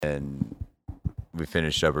and we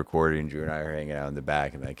finished up recording. Drew and I were hanging out in the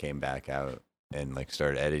back, and I came back out and like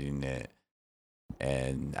started editing it.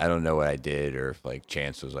 And I don't know what I did, or if like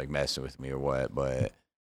Chance was like messing with me or what, but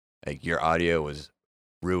like your audio was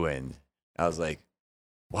ruined. I was like,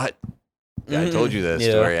 "What?" Yeah, I told you that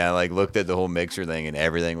story. I like looked at the whole mixer thing, and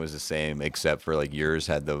everything was the same except for like yours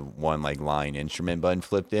had the one like line instrument button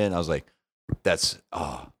flipped in. I was like, "That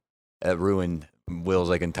ruined Will's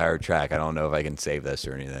like entire track. I don't know if I can save this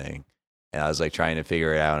or anything." And I was like trying to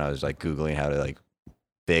figure it out, and I was like googling how to like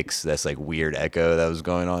fix this like weird echo that was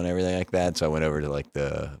going on and everything like that. So I went over to like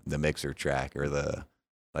the mixer track or the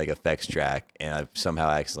like effects track, and I somehow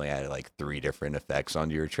accidentally added like 3 different effects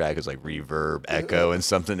onto your track. It was like reverb, echo, and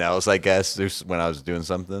something else, I guess. There's when I was doing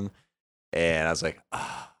something, and I was like,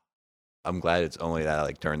 I'm glad it's only that I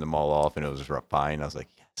like turned them all off and it was fine. I was like,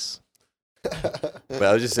 yes. But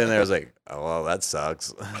I was just sitting there. I was like, oh well, that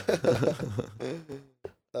sucks.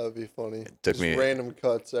 That would be funny. It took just me random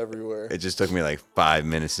cuts everywhere. It just took me like 5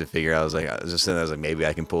 minutes to figure out. I was just sitting there. I was like, maybe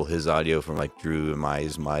I can pull his audio from like Drew and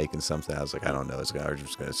his mic and something. I was like, I don't know. I'm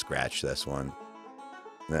just gonna scratch this one.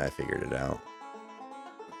 And then I figured it out.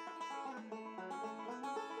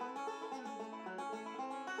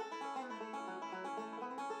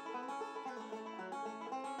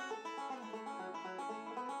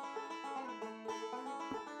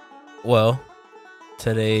 Well,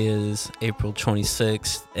 today is April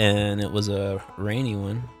 26th, and it was a rainy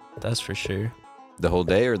one. That's for sure. The whole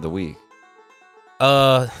day or the week?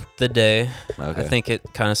 The day. Okay. I think it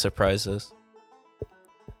kind of surprised us.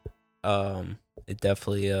 It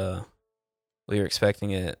definitely. We were expecting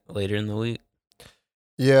it later in the week.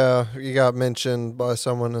 Yeah, you got mentioned by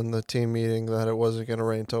someone in the team meeting that it wasn't going to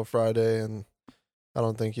rain till Friday, and I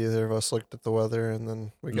don't think either of us looked at the weather, and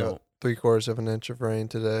then we got 3/4 of an inch of rain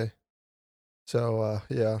today. So,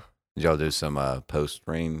 yeah. Did y'all do some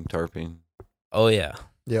post-rain tarping? Oh, yeah.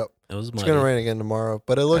 Yep. It was muddy. It's going to rain again tomorrow,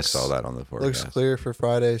 but it looks, I saw that on the forecast. Looks clear for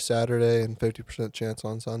Friday, Saturday, and 50% chance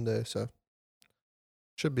on Sunday, so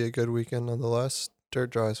should be a good weekend nonetheless.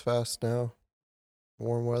 Dirt dries fast now.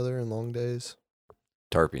 Warm weather and long days.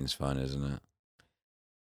 Tarping's fun, isn't it?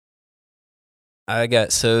 I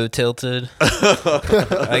got so tilted. Like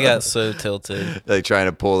trying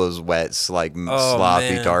to pull those wet, sloppy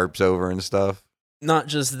tarps over and stuff. Not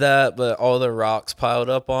just that, but all the rocks piled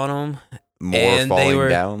up on them. More falling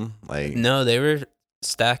down? No, they were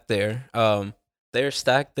stacked there. They were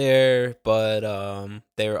stacked there, but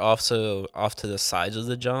they were also off to the sides of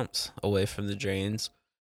the jumps, away from the drains,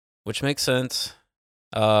 which makes sense.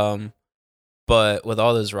 But with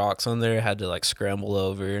all those rocks on there, I had to like scramble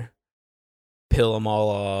over, peel them all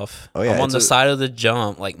off. Oh, yeah, I'm on the side of the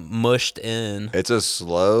jump, like mushed in. It's a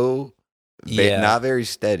slow, not very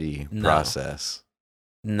steady process.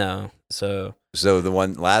 No. So the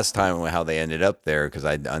one last time how they ended up there, because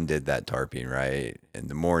I undid that tarping, right? In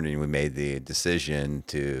the morning, we made the decision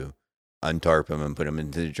to untarp them and put them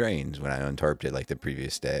into the drains when I untarped it like the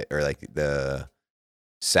previous day, or like the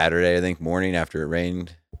Saturday, I think, morning after it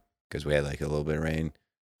rained, because we had like a little bit of rain.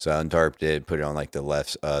 So I untarped it, put it on like the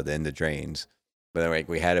left, in the drains. But then like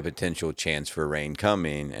we had a potential chance for rain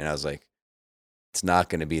coming, and I was like, it's not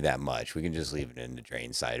going to be that much. We can just leave it in the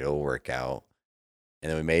drain side. It'll work out. And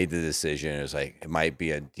then we made the decision. It was like, it might be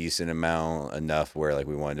a decent amount, enough where like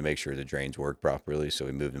we wanted to make sure the drains work properly. So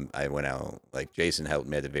we moved them. I went out, like Jason helped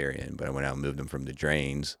me at the very end, but I went out and moved them from the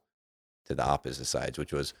drains to the opposite sides,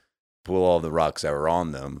 which was pull all the rocks that were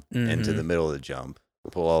on them into the middle of the jump,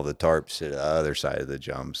 pull all the tarps to the other side of the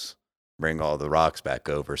jumps, bring all the rocks back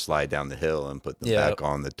over, slide down the hill, and put them back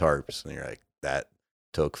on the tarps. And you're like, that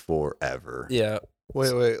took forever. Yeah.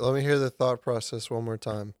 Wait. Let me hear the thought process one more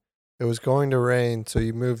time. It was going to rain, so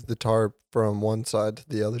you moved the tarp from one side to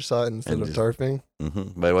the other side instead of tarping?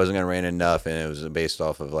 Mm-hmm. But it wasn't going to rain enough, and it was based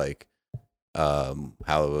off of like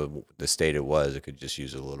how the state it was. It could just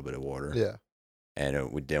use a little bit of water. Yeah.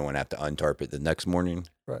 And we didn't want to have to untarp it the next morning.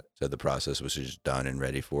 Right. So the process was just done and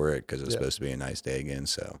ready for it because it was supposed to be a nice day again.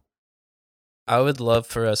 So I would love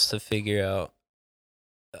for us to figure out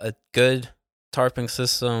a good tarping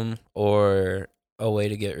system or a way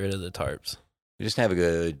to get rid of the tarps. We just have a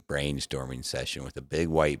good brainstorming session with a big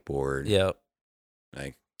whiteboard. Yep.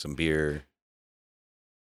 Like some beer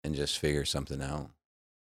and just figure something out.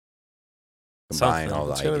 Combine all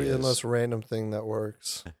the ideas. It's going to be the most random thing that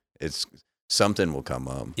works. Something will come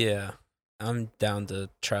up. Yeah. I'm down to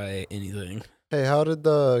try anything. Hey, how did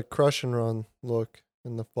the crush and run look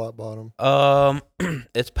in the flat bottom?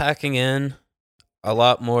 It's packing in a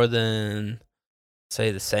lot more than, say,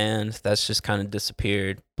 the sand. That's just kind of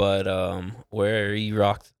disappeared. But where you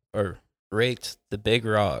raked the big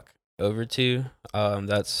rock, over to,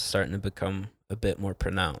 that's starting to become a bit more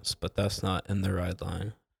pronounced, but that's not in the ride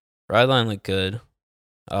line. Ride line looked good.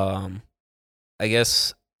 I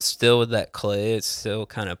guess still with that clay, it's still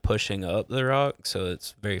kind of pushing up the rock, so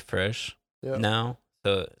it's very fresh now.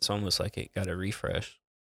 So it's almost like it got a refresh.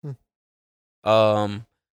 And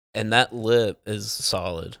that lip is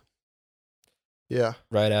solid. Yeah.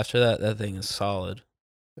 Right after that, that thing is solid.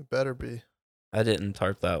 It better be. I didn't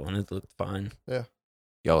tarp that one. It looked fine. Yeah.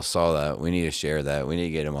 Y'all saw that. We need to share that. We need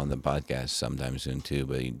to get him on the podcast sometime soon too.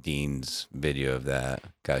 But Dean's video of that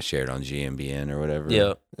got shared on GMBN or whatever.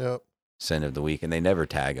 Yep. Send of the week, and they never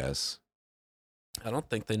tag us. I don't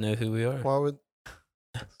think they know who we are. Why would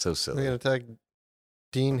So silly. they're gonna tag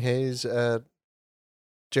Dean Hayes at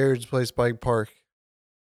Jared's Place Bike Park?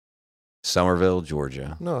 Somerville,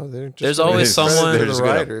 Georgia. No, they're just There's gonna always credit someone- to They're the just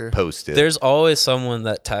gonna rider. post it. There's always someone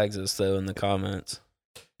that tags us though in the comments.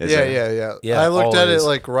 Is Yeah, there? yeah. I looked at it always.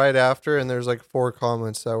 like right after, and there's like 4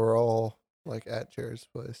 comments that were all like at Jared's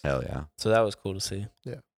Place. Hell yeah. So that was cool to see.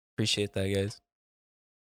 Yeah. Appreciate that, guys.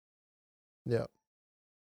 Yeah.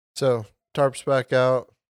 So tarps back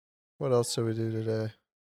out. What else did we do today?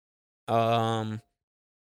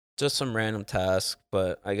 Just some random tasks,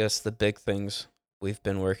 but I guess the big things we've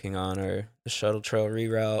been working on are the shuttle trail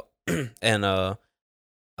reroute and an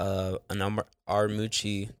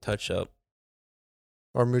Armucci touch up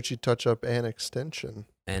Armucci touch up and extension.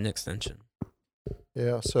 and extension.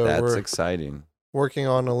 Yeah, so That's we're exciting. working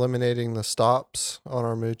on eliminating the stops on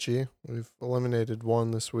Armucci. We've eliminated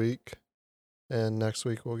one this week, and next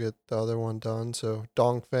week we'll get the other one done. So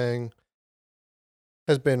Dongfang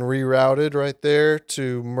has been rerouted right there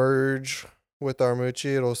to merge with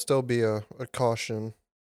Armucci. It'll still be a caution,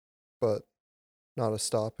 but not a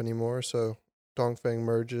stop anymore. So Dongfang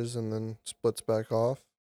merges and then splits back off.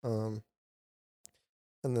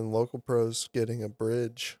 And then Local Pro's getting a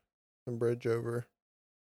bridge over.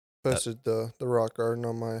 Posted the rock garden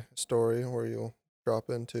on my story where you'll drop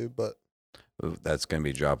into, but Ooh, that's gonna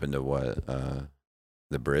be dropping to what?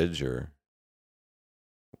 The bridge or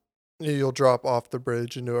you'll drop off the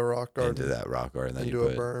bridge into a rock garden, into that rock garden that into you a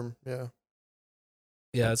put. berm. Yeah.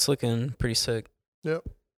 Yeah, it's looking pretty sick. Yep.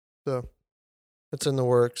 So it's in the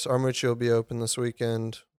works. Armucci will be open this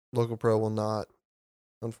weekend. Local Pro will not,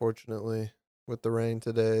 unfortunately, with the rain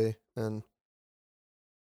today, and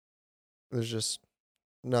there's just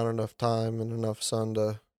not enough time and enough sun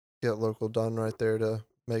to get local done right there to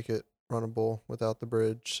make it runnable without the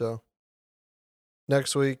bridge. So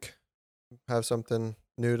next week, have something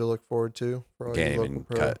new to look forward to for all Can't you even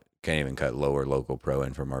Local Pro. cut lower Local Pro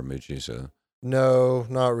in from Armucci, so No,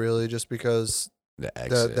 not really, just because the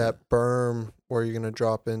exit. that berm where you're gonna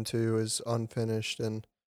drop into is unfinished, and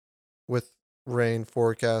with rain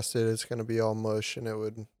forecasted, it's gonna be all mush, and it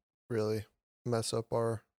would really mess up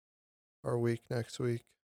our week next week.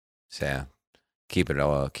 So, yeah. Keep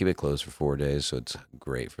it closed for 4 days, so it's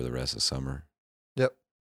great for the rest of summer. Yep.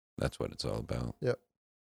 That's what it's all about.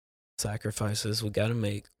 Sacrifices we gotta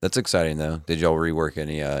make. That's exciting though. Did y'all rework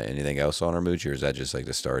anything else on Armucci, or is that just like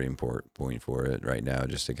the starting point for it right now,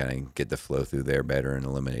 just to kind of get the flow through there better and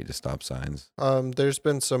eliminate the stop signs? There's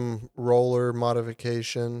been some roller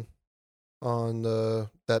modification on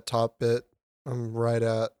that top bit. I'm right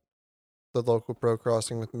at the Local Pro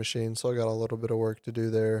crossing with machine, so I got a little bit of work to do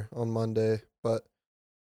there on Monday, but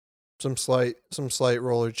some slight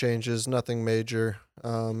roller changes, nothing major.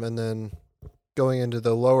 And then going into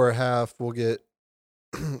the lower half, we'll get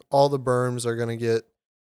all the berms are going to get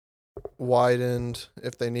widened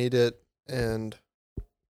if they need it, and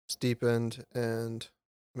steepened and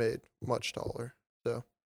made much taller. So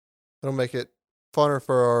it'll make it funner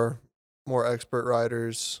for our more expert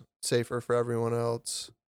riders, safer for everyone else.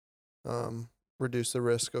 Reduce the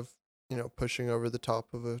risk of pushing over the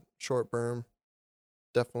top of a short berm.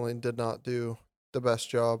 Definitely did not do the best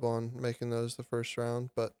job on making those the first round,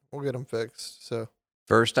 but we'll get them fixed. So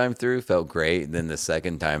First time through felt great. Then the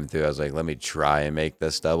second time through, I was like, let me try and make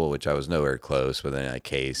this double, which I was nowhere close. But then a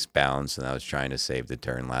case bounced, and I was trying to save the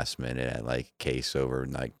turn last minute at like case over,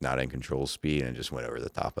 like not in control speed, and it just went over the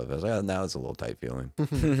top of it. I was like, oh, now it's a little tight feeling.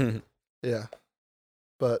 yeah.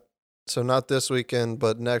 But so not this weekend,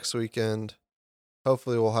 but next weekend,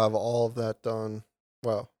 hopefully we'll have all of that done.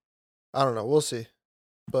 Well, I don't know. We'll see.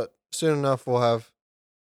 But soon enough, we'll have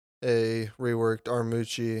a reworked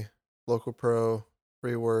Armucci Local Pro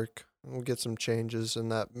rework. We'll get some changes in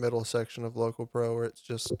that middle section of Local Pro where it's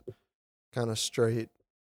just kind of straight,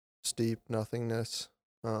 steep nothingness.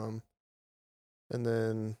 And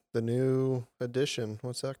then the new addition,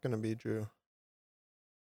 what's that going to be, Drew?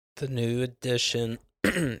 The new addition,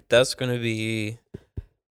 that's going to be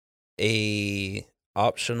a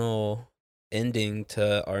optional ending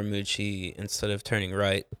to Armuchi instead of turning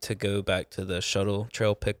right to go back to the shuttle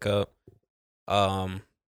trail pickup.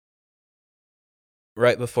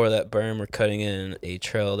 Right before that berm, we're cutting in a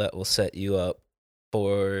trail that will set you up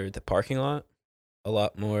for the parking lot. A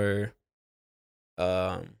lot more,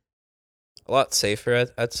 a lot safer,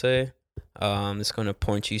 I'd say. It's going to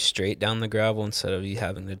point you straight down the gravel instead of you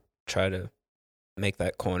having to try to make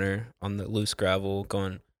that corner on the loose gravel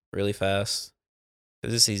going really fast.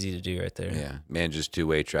 Because it's easy to do right there. Yeah, man, just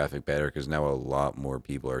two-way traffic better because now a lot more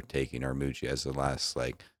people are taking Armuchi as the last,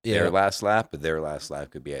 their last lap, but their last lap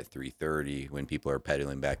could be at 3:30 when people are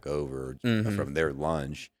pedaling back over from their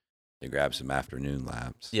lunch to grab some afternoon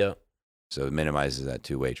laps. Yeah. So it minimizes that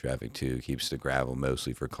two-way traffic too, keeps the gravel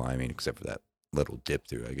mostly for climbing except for that little dip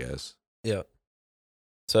through, I guess. Yeah.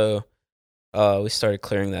 So we started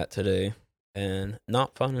clearing that today, and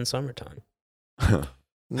not fun in summertime.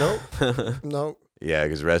 Nope. Nope. Yeah,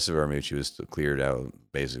 because the rest of Armuchi was still cleared out,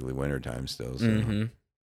 basically wintertime still. So. Mm-hmm.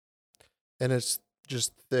 And it's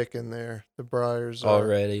just thick in there. The briars are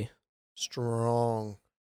already strong.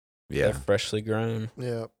 Yeah. They're freshly grown.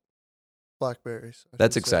 Yeah. Blackberries.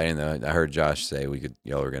 That's exciting, though. I heard Josh say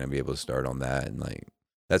y'all are going to be able to start on that, and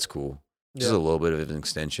that's cool. Just a little bit of an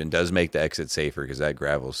extension. Does make the exit safer because that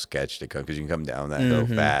gravel's sketch to come because you can come down that hill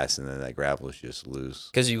fast, and then that gravel is just loose.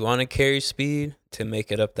 Because you want to carry speed to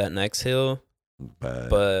make it up that next hill, but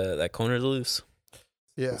that corner's loose.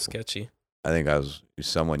 Yeah, it's sketchy. I think I was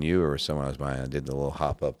someone I was buying. I did the little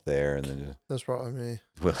hop up there, and then that's probably me.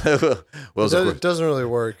 Well, it doesn't really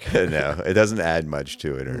work. No, it doesn't add much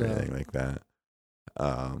to it or anything like that.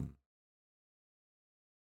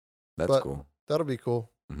 That's cool. That'll be cool.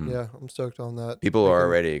 Mm-hmm. Yeah, I'm stoked on that. People are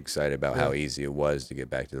already excited about how easy it was to get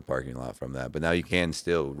back to the parking lot from that. But now you can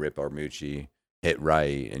still rip Armuchi, hit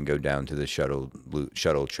right, and go down to the shuttle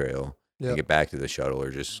trail and get back to the shuttle,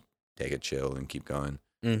 or just take a chill and keep going.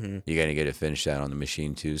 Mm-hmm. You got to get it finished out on the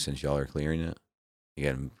machine too, since y'all are clearing it. You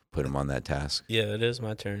got to put them on that task. Yeah, it is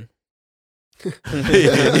my turn.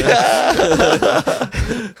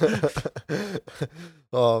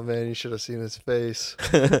 Oh man, you should have seen his face.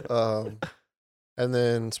 And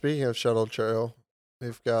then speaking of shuttle trail,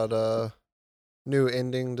 we've got a new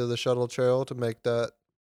ending to the shuttle trail to make that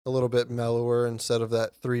a little bit mellower instead of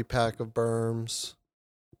that 3-pack of berms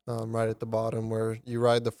right at the bottom where you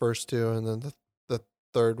ride the first two and then the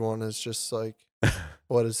third one is just like,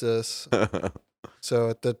 what is this? So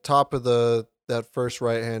at the top of that first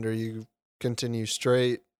right-hander, you continue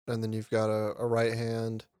straight, and then you've got a right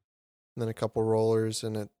hand and then a couple rollers,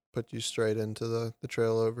 and it put you straight into the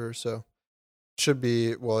trail over. So should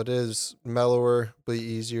be, well, it is mellower, but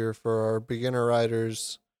easier for our beginner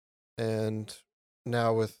riders. And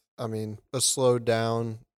now with, a slowed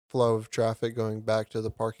down flow of traffic going back to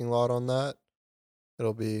the parking lot on that,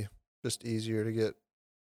 it'll be just easier to get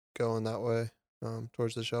going that way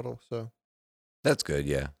towards the shuttle. So that's good.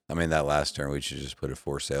 Yeah. That last turn, we should just put a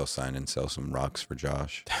for sale sign and sell some rocks for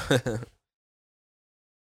Josh.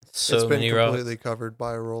 It's been completely covered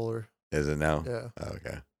by a roller. Is it now? Yeah. Oh,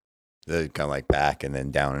 okay. They kind of back and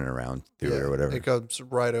then down and around through it or whatever. It goes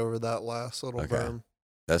right over that last little berm.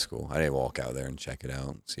 That's cool. I didn't walk out there and check it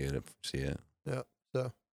out, see it. Yeah.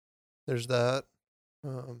 So there's that.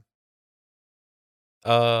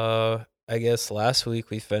 I guess last week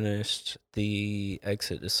we finished the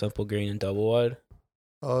exit to Simple Green and Double Wide.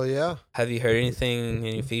 Oh yeah. Have you heard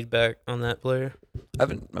any feedback on that, Blair? I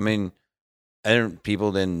haven't.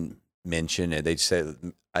 People didn't mention it. They said,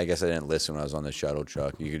 I guess I didn't listen when I was on the shuttle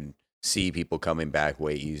truck. You could see people coming back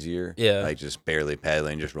way easier. Yeah. Like just barely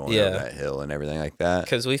pedaling, just rolling over that hill and everything like that.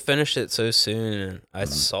 Because we finished it so soon, and I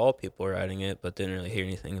saw people riding it, but didn't really hear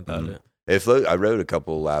anything about it. I rode a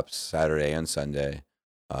couple laps Saturday and Sunday.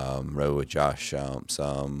 Rode with Josh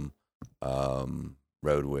some.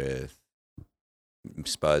 Rode with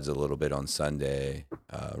Spuds a little bit on Sunday.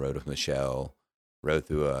 Rode with Michelle. Rode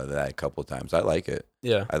through that a couple times. I like it.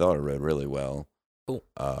 Yeah. I thought it rode really well. Cool.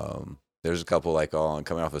 There's a couple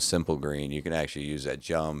coming off a Simple Green. You can actually use that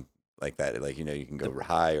jump like that. You can go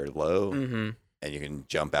high or low, and you can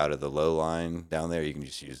jump out of the low line down there. You can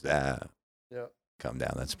just use that. Yeah. Come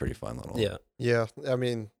down. That's pretty fun little. Yeah. Yeah.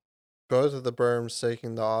 Both of the berms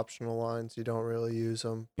taking the optional lines, you don't really use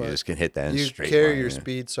them. You just can hit that in straight line. You carry your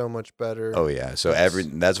speed so much better. Oh yeah. So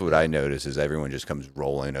that's what I noticed is everyone just comes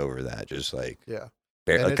rolling over that, just like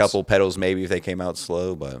a couple pedals maybe if they came out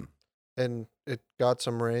slow, but. And it got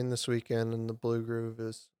some rain this weekend, and the Blue Groove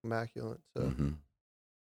is immaculate. So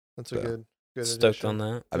that's a good stoked addition.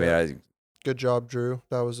 on that. Good job, Drew.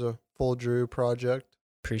 That was a full Drew project.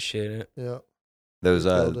 Appreciate it. Yeah. Those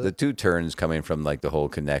Killed the it. 2 turns coming from like the whole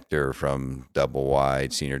connector from double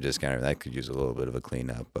wide senior discounter, that could use a little bit of a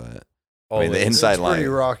cleanup, but I mean, the Always. inside It's pretty line-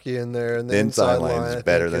 rocky in there, and the the inside inside line's line I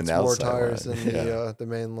better think than it's the more outside tires line. than Yeah. the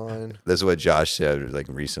main line. That's what Josh said like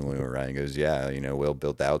recently when Ryan goes, yeah, Will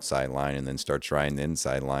built the outside line and then starts trying the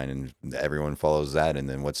inside line, and everyone follows that, and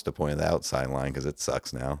then what's the point of the outside line, because it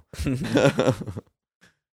sucks now.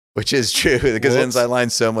 Which is true, because the Whoops. inside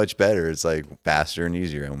line's so much better. It's like faster and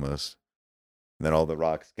easier almost. And then all the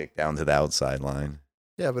rocks kick down to the outside line.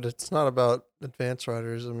 Yeah, but it's not about advanced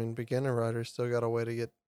riders. I mean, beginner riders still need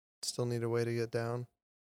a way to get down.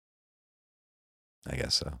 I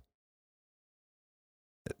guess so.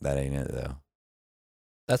 That ain't it though.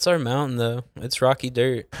 That's our mountain, though. It's rocky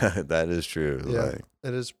dirt. That is true. Yeah. Like,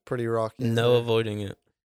 It is pretty rocky. in No there. avoiding it.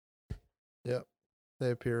 They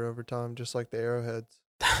appear over time, just like the arrowheads.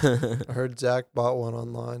 I heard Zach bought one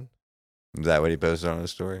online. is that what he posted on his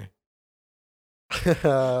story?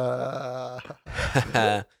 Got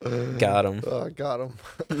him. Got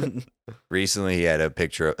him. Recently, he had a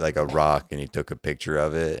picture of like a rock, and he took a picture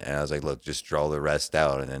of it. And I was like, "Look, just draw the rest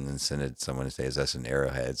out, and then send it to someone to say, is that an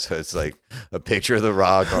arrowhead?" So it's like a picture of the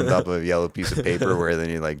rock on top of a yellow piece of paper, where then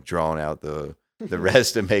you like drawing out the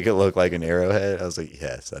rest to make it look like an arrowhead. I was like,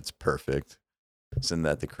 "Yes, that's perfect." Send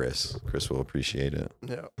that to Chris. Chris will appreciate it.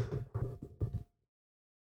 Yeah.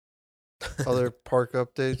 Other park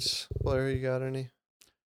updates, Blair? You got any?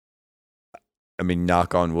 I mean,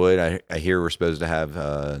 knock on wood. I hear we're supposed to have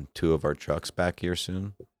 2 of our trucks back here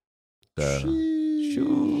soon. So,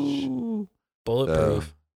 shoo. Bulletproof.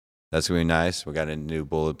 So, that's gonna be nice. We got a new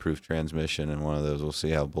bulletproof transmission, and one of those, we'll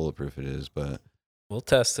see how bulletproof it is. But We'll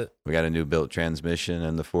test it. we got a new built transmission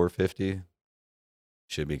in the 450.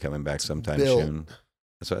 Should be coming back sometime Built. soon.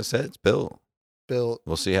 That's what I said. It's built. Built.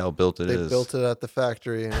 We'll see how built it They is. built it at the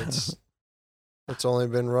factory, and it's only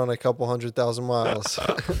been run a couple 100,000 miles.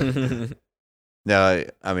 No,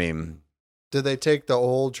 I mean, Did they take the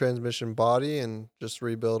old transmission body and just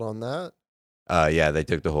rebuild on that? yeah, they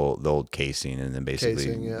took the old casing and then basically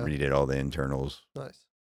Casing, yeah. redid all the internals. Nice.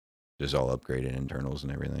 Just all upgraded internals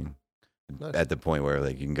and everything. Nice. At the point where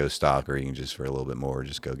like you can go stock, or you can just for a little bit more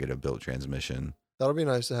just go get a built transmission. That'll be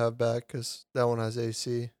nice to have back because that one has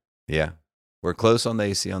AC. Yeah, we're close on the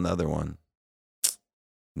AC on the other one.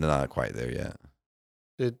 Not quite there yet.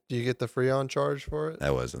 Did you get the Freon charge for it?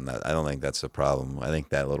 That wasn't that. I don't think that's the problem. I think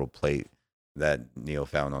that little plate that Neil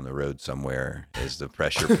found on the road somewhere is the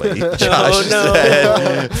pressure plate. Josh Oh, no.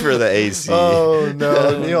 said for the AC. Oh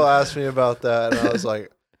no! Neil asked me about that, and I was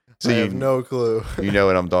like, So I you- have no clue. You know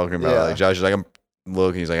what I'm talking about. Yeah. Like Josh is like, I'm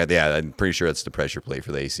looking. He's like, yeah, I'm pretty sure it's the pressure plate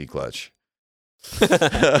for the AC clutch.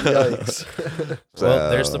 Yikes! Well,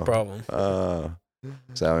 there's the So, problem.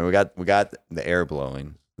 So I mean, we got the air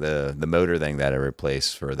blowing, the motor thing that I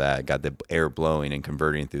replaced for that got the air blowing and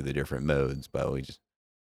converting through the different modes, but we just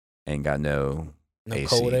ain't got no No AC,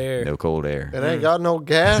 cold air. no cold air. It ain't got no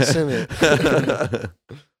gas in it.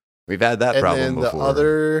 We've had that And problem then before. the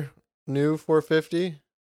other new 450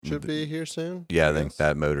 should be here soon. Yeah, I think guess.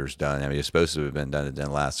 that motor's done. I mean, it's supposed to have been done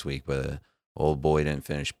last week, but old boy didn't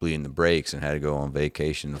finish bleeding the brakes and had to go on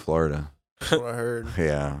vacation to Florida. That's what I heard.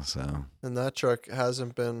 Yeah, so And that truck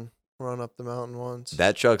hasn't been run up the mountain once.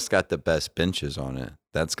 that truck's got the best benches on it.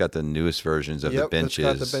 That's got the newest versions of the benches.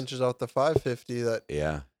 It's got the benches off the 550 that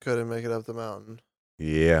Yeah, couldn't make it up the mountain.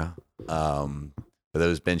 yeah. But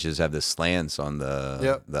those benches have the slants on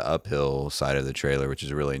the uphill side of the trailer, which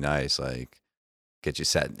is really nice. Like, get you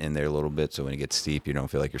sat in there a little bit, so when it gets steep, you don't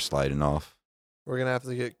feel like you're sliding off. We're gonna have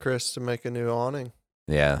to get Chris to make a new awning.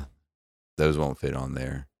 Yeah, those won't fit on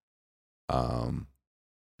there.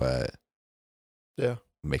 But Yeah.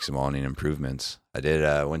 make some awning improvements. I did.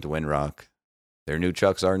 Went to Windrock. Their new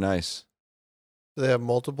trucks are nice. Do they have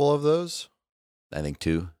multiple of those? I think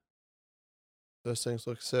 2. Those things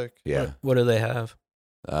look sick. Yeah. What do they have?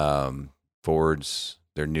 Fords.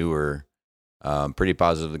 They're newer. Pretty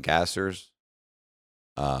positive with gassers.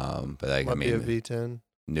 But like, Might I mean, be a V10.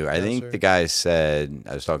 new. I think gasser. the guy said,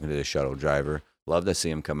 I was talking to the shuttle driver. Love to see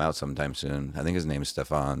him come out sometime soon. I think his name is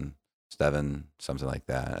Steven, something like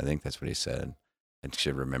that. I think that's what he said. I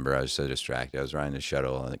should remember. I was so distracted. I was riding the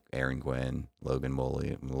shuttle, like Aaron Gwynn, Logan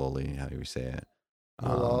Molly, how do you say it?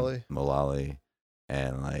 Molali,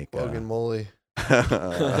 and like Logan Moley.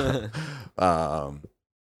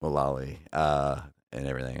 Molali, and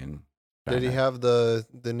everything. And Did he have the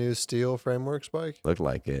new steel framework spike? Looked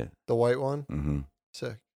like it. The white one? Mm-hmm.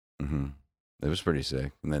 Sick. Mm-hmm. It was pretty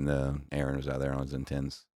sick. And then Aaron was out there on his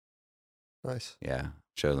intense. Nice. Yeah,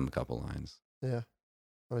 show them a couple lines. Yeah.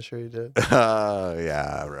 I'm sure you did.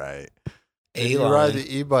 Yeah, right. Did you ride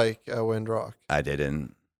the e-bike at Windrock? I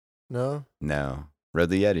didn't. No? No. Rode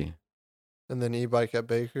the Yeti. And then e-bike at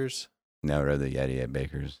Baker's. No, rode the Yeti at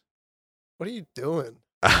Baker's. What are you doing?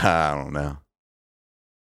 I don't know.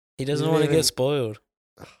 He doesn't didn't want to even- get spoiled.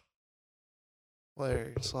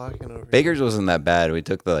 Larry, you're slacking over here. Baker's wasn't that bad. We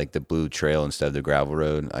took the blue trail instead of the gravel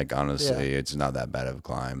road. Like honestly, Yeah. it's not that bad of a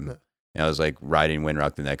climb. No. And I was like riding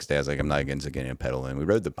Windrock the next day. I was like, I'm not against getting a pedal in. We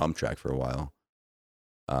rode the pump track for a while.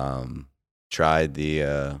 Tried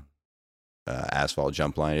the asphalt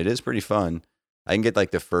jump line. It is pretty fun. I can get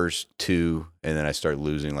like the first two, and then I start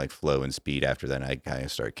losing like flow and speed after that. And I kind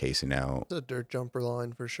of start casing out. It's a dirt jumper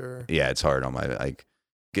line for sure. Yeah, it's hard on my like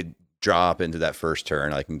could drop into that first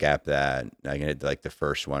turn. I can gap that. I can hit like the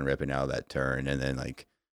first one ripping out of that turn, and then like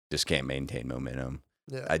just can't maintain momentum.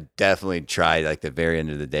 Yeah. I definitely tried like the very end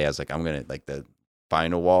of the day. I was like, I'm gonna like the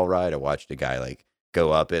final wall ride. I watched a guy like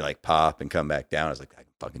go up and like pop and come back down. I was like, I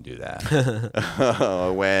can fucking do that. I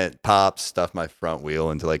went, popped, stuffed my front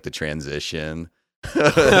wheel into like the transition.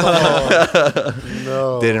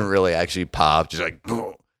 No. Didn't really actually pop, just like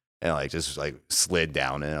and like just like slid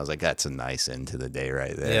down, and I was like, that's a nice end to the day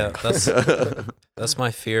right there. Yeah, that's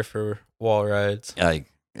my fear for wall rides.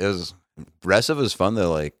 like it was. Rest of it was fun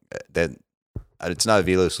though. Like that. It's not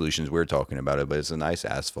Velo Solutions we're talking about it, but it's a nice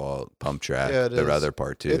asphalt pump track. Yeah, it the is. other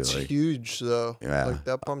part too. It's like, huge though. Yeah. Like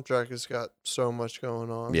that pump track has got so much going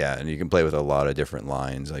on. yeah, and you can play with a lot of different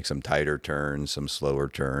lines, like some tighter turns, some slower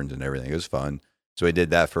turns, and everything. It was fun. So we did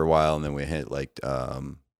that for a while, and then we hit like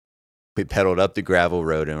we pedaled up the gravel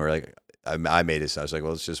road, and we're like, I made it. So I was like,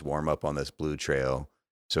 well, let's just warm up on this blue trail.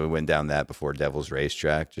 So we went down that before Devil's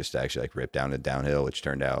Racetrack, just to actually like rip down the downhill, which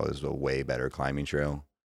turned out was a way better climbing trail.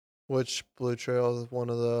 Which blue trail is one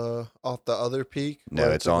of the off the other peak? No,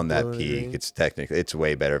 Or it's like on the that blue and peak. green? It's technically, it's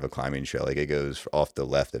way better of a climbing trail. Like it goes off the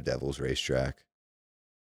left of Devil's Racetrack.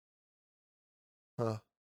 Huh.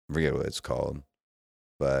 I forget what it's called.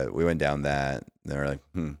 But we went down that, and they were like,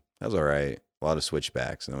 that was all right. A lot of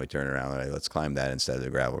switchbacks. And then we turned around and like, let's climb that instead of the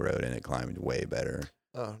gravel road, and it climbed way better.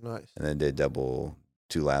 Oh, nice. And then did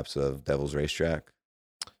 2 laps of Devil's Racetrack.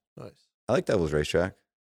 Nice. I like Devil's Racetrack.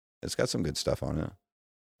 It's got some good stuff on it.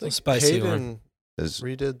 I think spicy Hayden Is,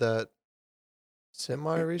 redid that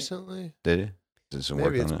semi recently. did it? Did some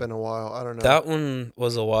work Maybe it's on it? been a while. I don't know. That one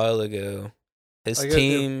was a while ago. His I guess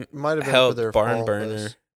team it might have been for helped their Barn fall Burner,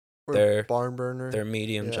 fest. For their- barn burner. their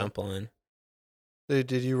medium Yeah. jump line. Dude,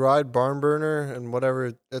 did you ride barn burner and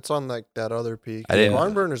whatever? It's on like that other peak. I didn't-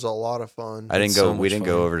 Barn burner's a lot of fun. I didn't It's go. so We much didn't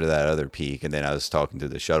fun. go over to that other peak, and then I was talking to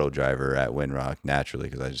the shuttle driver at Windrock naturally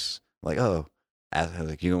because I just like, I was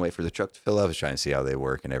like, you gonna wait for the truck to fill up? I was trying to see how they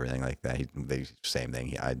work and everything like that. Same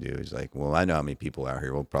thing I do. He's like, well, I know how many people out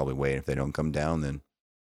here. We'll probably wait. If they don't come down, then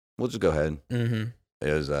we'll just go ahead. Mm-hmm.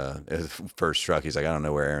 It was first truck. He's like, I don't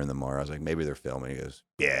know where Aaron and them are. I was like, maybe they're filming. He goes,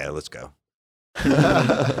 yeah, let's go.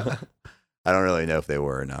 I don't really know if they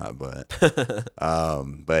were or not,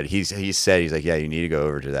 but he said, he's like, yeah, you need to go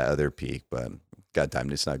over to that other peak, but got time.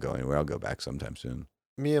 It's not going anywhere. I'll go back sometime soon.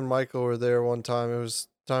 Me and Michael were there one time. It was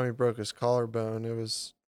the time he broke his collarbone. It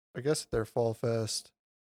was, I guess, at their fall fest.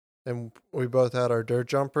 And we both had our dirt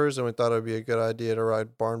jumpers, and we thought it would be a good idea to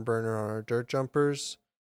ride barn burner on our dirt jumpers.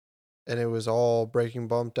 And it was all breaking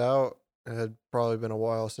bumped out. It had probably been a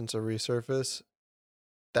while since a resurface.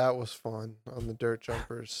 That was fun on the dirt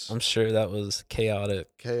jumpers. I'm sure that was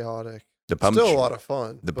chaotic. Chaotic. The pump, Still a lot of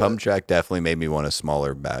fun. the but pump track definitely made me want a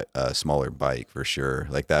smaller bike for sure.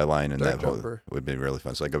 Like that line and Dirt that whole jumper. would be really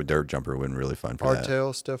fun. So like a dirt jumper would be really fun for that.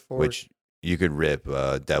 hardtail, stiff forward. Which you could rip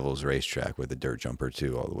Devil's Racetrack with a dirt jumper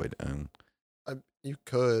too, all the way down. You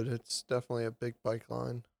could. It's definitely a big bike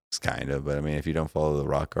line. It's kind of, but I mean, if you don't follow the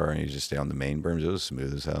rock car and you just stay on the main berms, it was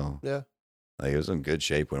smooth as hell. Yeah. Like it was in good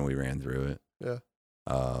shape when we ran through it. Yeah.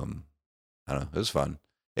 I don't know. It was fun.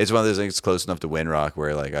 It's one of those things close enough to Windrock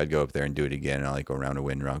where like I'd go up there and do it again, and I'll like go around a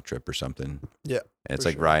Windrock trip or something. Yeah, And it's for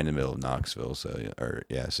like sure. right in the middle of Knoxville, so so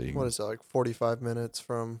you can, What is that, like 45 minutes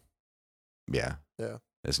from? yeah. Yeah.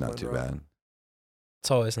 It's not too Windrock. bad.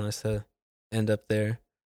 It's always nice to end up there.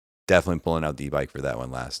 Definitely pulling out the e-bike for that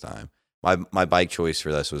one last time. My bike choice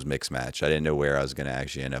for this was mixed match. I didn't know where I was going to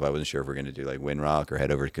actually end up. I wasn't sure if we're going to do like Windrock or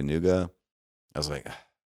head over to Canuga. I was like,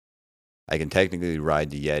 I can technically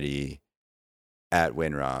ride the Yeti at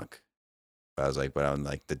Windrock. But I was like, but on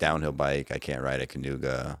like the downhill bike, I can't ride at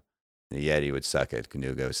Canuga. The Yeti would suck at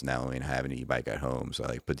Canuga, so now I mean, I have an e-bike at home. So I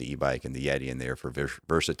like put the e-bike and the Yeti in there for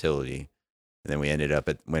versatility. And then we ended up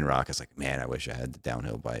at Windrock. I was like, man, I wish I had the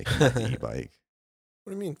downhill bike and not the e-bike.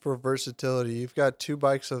 What do you mean for versatility? You've got two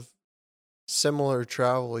bikes of similar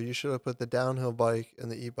travel, you should have put the downhill bike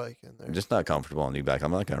and the e-bike in there. I'm just not comfortable on e-bike.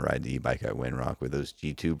 I'm not gonna ride the e-bike at Windrock with those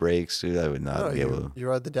G2 brakes, dude. I would not be able to. You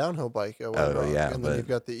ride the downhill bike at Windrock, yeah, and but- then you've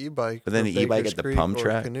got the e-bike. but then for the e-bike Baker's at the Creek pump or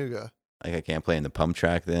track? Canoga. Like, I can't play in the pump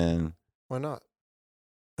track then. Why not?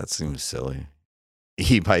 That seems silly.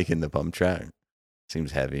 E-bike in the pump track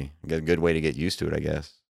seems heavy. Got a good way to get used to it, I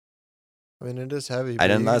guess. I mean, it is heavy. but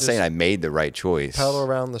I'm you not can saying just I made the right choice. pedal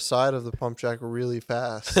around the side of the pump track really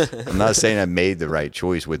fast. I'm not saying I made the right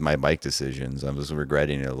choice with my bike decisions. I was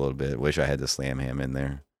regretting it a little bit. Wish I had the Slam Ham in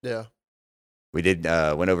there. Yeah. We did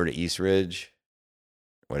went over to East Ridge,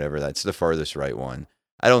 whatever. That's the farthest right one.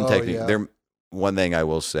 I don't Oh, technically. yeah. There, one thing I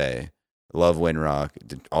will say, love Windrock.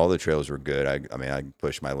 All the trails were good. I mean, I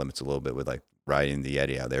pushed my limits a little bit with like riding the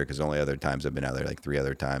Yeti out there because the only other times I've been out there, like 3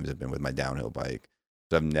 other times, have been with my downhill bike.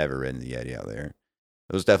 So I've never ridden the Yeti out there.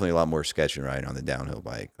 It was definitely a lot more sketch and riding on the downhill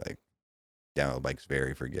bike. Like, downhill bike's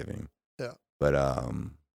very forgiving. Yeah. But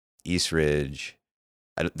East Ridge,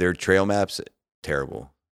 their trail maps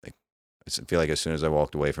terrible. Like, I feel like as soon as I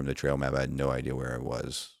walked away from the trail map, I had no idea where I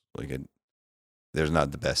was. Like, there's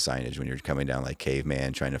not the best signage when you're coming down like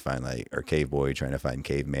Caveman trying to find like, or Cave Boy trying to find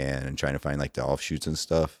Caveman and trying to find like the offshoots and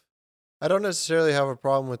stuff. I don't necessarily have a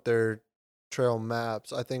problem with their trail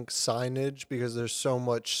maps. I think signage, because there's so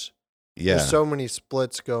much. Yeah. There's so many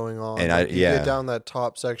splits going on. And Like, you yeah. get down that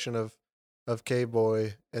top section of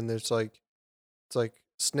K-Boy, and there's like, it's like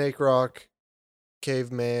Snake Rock,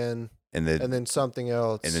 Caveman, and then something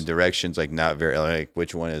else. and the directions like not very like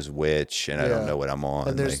which one is which, and I don't Yeah. know what I'm on.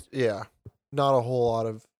 And there's like, not a whole lot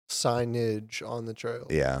of signage on the trail.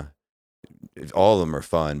 yeah. All of them are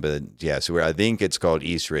fun, but yeah. So I think it's called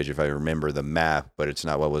East Ridge if I remember the map, but it's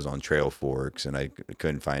not what was on Trail Forks, and I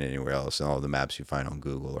couldn't find it anywhere else. And all the maps you find on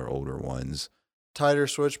Google are older ones. Tighter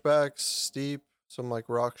switchbacks, steep, some like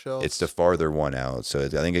rock shells. It's the farther one out, so I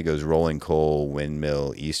think it goes Rolling Coal,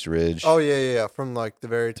 Windmill, East Ridge. Oh yeah, from like the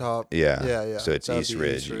very top. yeah, Yeah. So it's That'd East be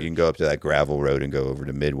Ridge. You can go up to that gravel road and go over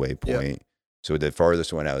to Midway Point. So the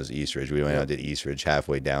farthest one out is East Ridge. We went out to East Ridge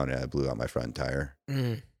halfway down, and I blew out my front tire.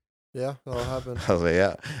 Yeah, that'll happen. I was like,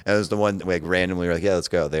 yeah. And it was the one like randomly like, yeah, let's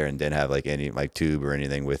go out there, and didn't have like any like tube or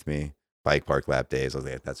anything with me. Bike park lap days. I was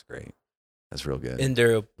like, that's great. That's real good.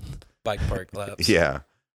 Enduro bike park laps. Yeah.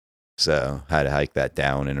 So had to hike that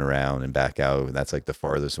down and around and back out. And that's like the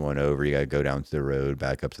farthest one over. You got to go down to the road,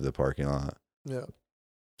 back up to the parking lot. Yeah,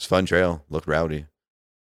 It's a fun trail. Looked rowdy.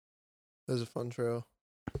 it was a fun trail.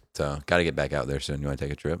 So got to get back out there soon. You want to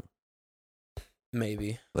take a trip?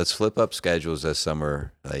 Maybe. Let's flip up schedules this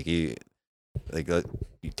summer. Like you take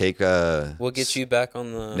We'll get you back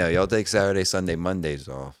on the. No, y'all take Saturday, Sunday, Mondays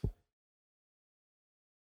off.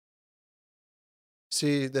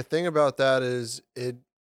 See, the thing about that is it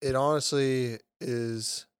honestly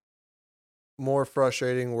is more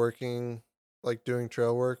frustrating working, like doing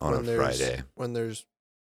trail work On a when there's Friday. when there's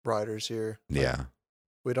riders here. Like, Yeah.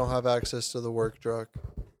 we don't have access to the work truck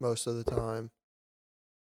most of the time.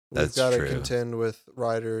 That's We've got to true. contend with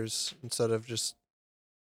riders instead of just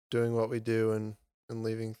doing what we do and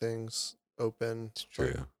leaving things open. It's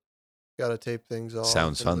true. Got to tape things off.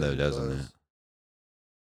 Sounds and fun though, leave them doesn't it? closed.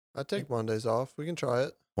 I take Mondays off. We can try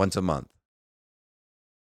it. Once a month.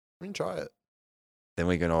 We can try it. Then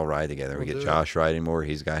we can all ride together. We We'll get do it. Josh riding more.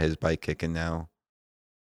 He's got his bike kicking now.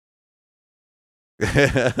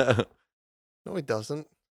 Yeah. No, he doesn't.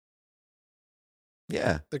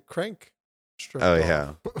 The crank. stripped Oh, off.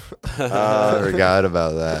 yeah. Oh, I forgot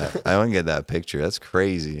about that. I want to get that picture. That's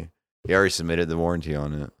crazy. He already submitted the warranty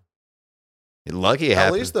on it. Lucky it At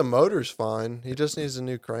happened. least the motor's fine. He just needs a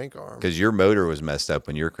new crank arm. Because your motor was messed up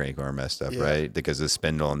when your crank arm messed up, Yeah. right? Because the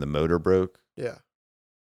spindle on the motor broke. Yeah.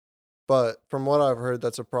 But from what I've heard,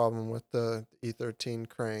 that's a problem with the E13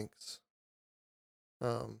 cranks.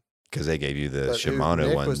 Because they gave you the But Shimano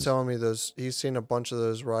Nick ones. was telling me he's seen a bunch of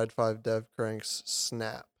those Ride 5 Dev cranks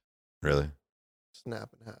snap Really? in half.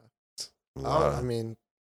 A lot I of- mean,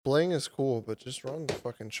 bling is cool, but just run the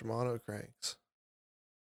fucking Shimano cranks.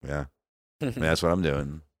 yeah. I mean, that's what I'm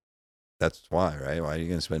doing. That's why, right? Why are you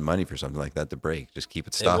going to spend money for something like that to break? Just keep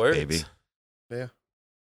it It stock, works. baby. Yeah.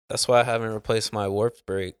 That's why I haven't replaced my warped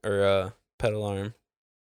brake or pedal arm.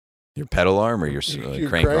 Your pedal arm or your Your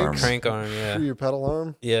crank arm? cranks? Crank arm, yeah. Your pedal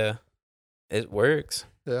arm? Yeah. It works.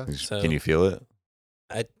 Yeah. So- Can you feel it?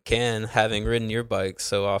 I can, having ridden your bike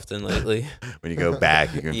so often lately. When you go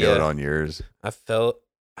back, you can feel it Yeah. on yours. I felt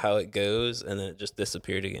how it goes and then it just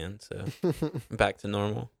disappeared again. So back to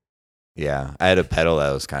normal. Yeah, I had a pedal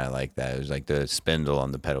that was kind of like that. It was like the spindle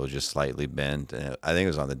on the pedal was just slightly bent. And I think it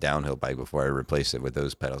was on the downhill bike before I replaced it with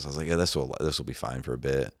those pedals. I was like, yeah, this will be fine for a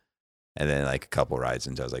bit. And then like a couple rides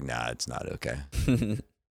into, I was like, nah, it's not okay.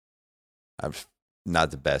 I'm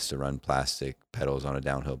not the best to run plastic pedals on a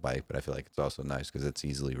downhill bike, but I feel like it's also nice because it's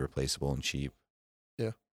easily replaceable and cheap.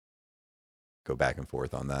 Yeah. Go back and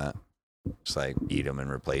forth on that. Just like eat them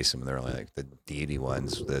and replace them. They're only like the Deity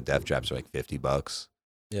ones. The Death Traps are like $50.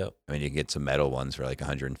 Yep. I mean, you can get some metal ones for like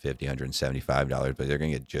 $150, $175, but they're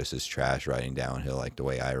gonna get just as trash riding downhill like the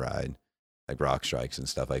way I ride, like Rock Strikes and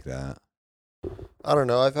stuff like that. I don't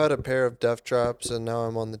know. I've had a pair of Death Traps, and now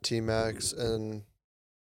I'm on the T-Max, and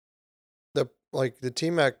the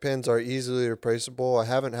T-Mac pins are easily replaceable. I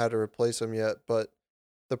haven't had to replace them yet, but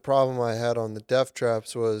the problem I had on the Death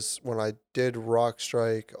Traps was when I did Rock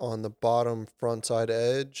Strike on the bottom front side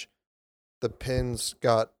edge, the pins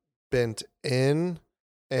got bent in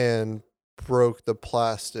and broke the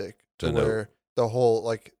plastic to where the whole,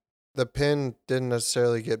 like, the pin didn't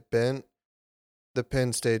necessarily get bent. The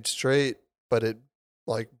pin stayed straight, but it,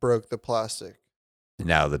 like, broke the plastic.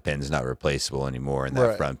 Now the pin's not replaceable anymore, and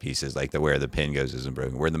that front piece is like where the pin goes isn't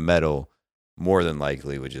broken. Where the metal more than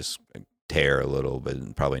likely would just tear a little,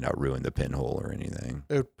 but probably not ruin the pinhole or anything.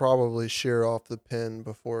 It would probably shear off the pin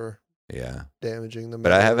before damaging the metal.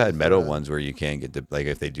 But I have had metal ones where you can't get like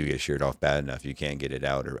if they do get sheared off bad enough, you can't get it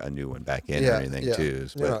out or a new one back in or anything too.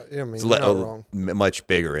 But it's a much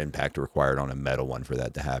bigger impact required on a metal one for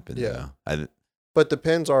that to happen. Yeah. But the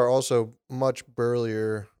pins are also much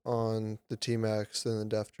burlier on the T-Max than the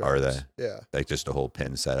Death Traps. Are they? Yeah. Like just the whole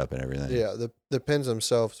pin setup and everything? Yeah. The pins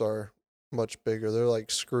themselves are much bigger. They're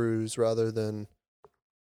like screws rather than...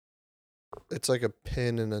 It's like a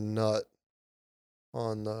pin and a nut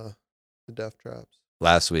on the Death Traps.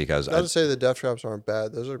 Last week I was... Not to say the Death Traps aren't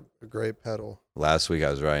bad. Those are a great pedal. Last week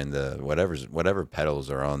I was riding the... Whatever pedals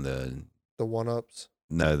are on the... The 1-Ups?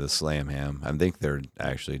 No, the Slam Ham. I think they're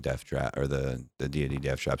actually Death Trap or the Deity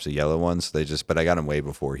Death Traps, the yellow ones. But I got them way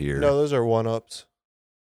before here. No, those are 1-Ups.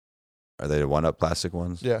 Are they the 1-Up plastic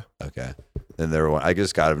ones? Yeah. Okay. Then I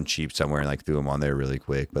just got them cheap somewhere and like threw them on there really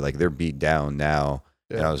quick. But like they're beat down now,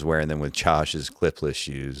 and I was wearing them with Josh's clipless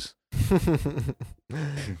shoes.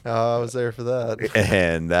 I was there for that,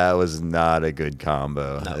 and that was not a good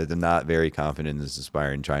combo. No. I'm not very confident in this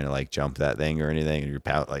Aspiring trying to like jump that thing or anything, and your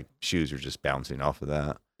shoes are just bouncing off of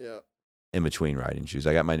that. Yeah. In between riding shoes,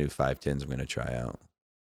 I got my new 510s. I'm gonna try out.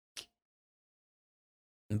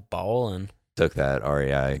 Ballin'. Took that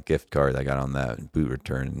REI gift card I got on that boot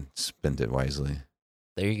return and spent it wisely.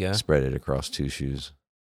 There you go. Spread it across 2 shoes.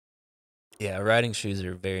 Yeah, riding shoes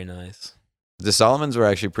are very nice. The Solomons were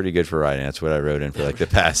actually pretty good for riding. That's what I rode in for like the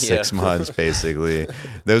past 6 months, basically.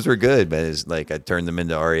 Those were good, but it's like I turned them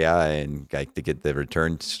into REI and got to get the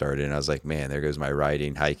return started. And I was like, man, there goes my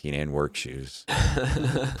riding, hiking, and work shoes.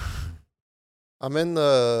 I'm in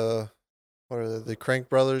the Crank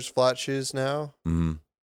Brothers flat shoes now. Mm-hmm.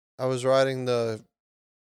 I was riding the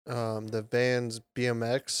Vans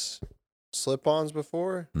BMX slip-ons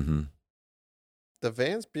before. Mm-hmm. The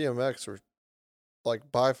Vans BMX were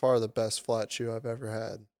like by far the best flat shoe I've ever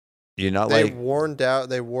had. They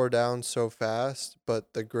wore down so fast,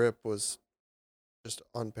 but the grip was just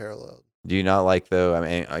unparalleled. Do you not like though? I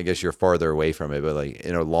mean, I guess you're farther away from it, but like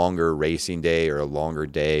in a longer racing day or a longer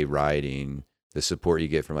day riding, the support you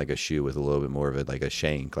get from like a shoe with a little bit more of it, like a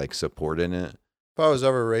shank, like support in it. If I was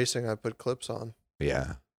ever racing, I'd put clips on.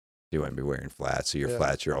 Yeah. You want to be wearing flats. So your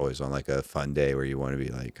flats, you're always on like a fun day where you want to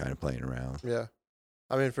be like kind of playing around. Yeah.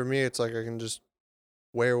 I mean, for me, it's like I can just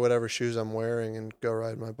wear whatever shoes I'm wearing and go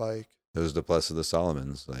ride my bike. Those are the plus of the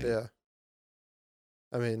Solomons. Like, yeah.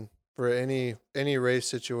 I mean, for any race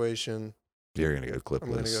situation, you're going to go clipless.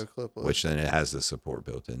 I'm going to go clipless. Which then it has the support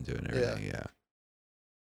built into it and everything. Yeah.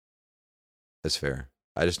 That's fair.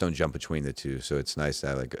 I just don't jump between the two. So it's nice to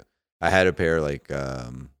have like I had a pair like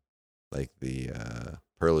the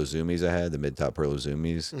Perla Zoomies I had, the mid-top Perla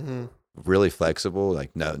Zoomies. Mm-hmm. Really flexible,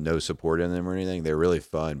 like no support in them or anything. They're really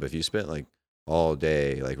fun. But if you spent like all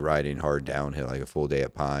day like riding hard downhill, like a full day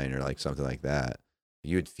at Pine or like something like that,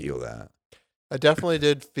 you'd feel that. I definitely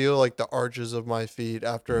did feel like the arches of my feet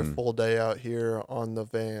after a full day out here on the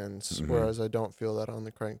Vans, whereas I don't feel that on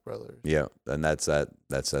the Crank Brothers. Yeah, and that's that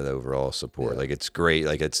overall support. Like it's great.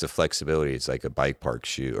 Like it's the flexibility. It's like a bike park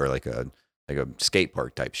shoe or like a skate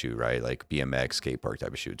park type shoe, right? Like BMX skate park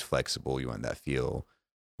type of shoe. It's flexible. You want that feel.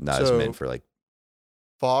 Not as meant for like.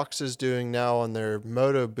 Fox is doing now on their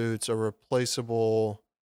moto boots a replaceable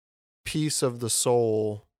piece of the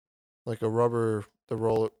sole, like a rubber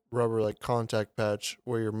like contact patch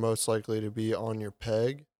where you're most likely to be on your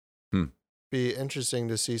peg. Be interesting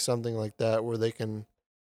to see something like that where they can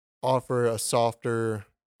offer a softer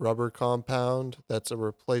rubber compound that's a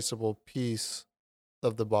replaceable piece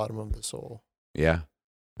of the bottom of the sole. Yeah.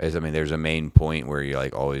 I mean, there's a main point where you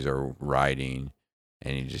like always are riding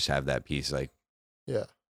and you just have that piece like Yeah.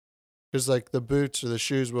 Because like the boots or the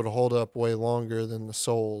shoes would hold up way longer than the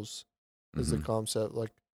soles is the mhm. concept.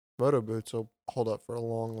 Like moto boots will hold up for a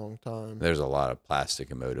long, long time. There's a lot of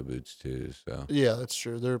plastic in moto boots too, so Yeah, that's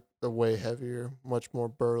true. They're way heavier, much more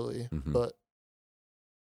burly, mhm. but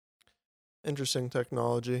interesting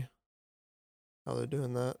technology. How they're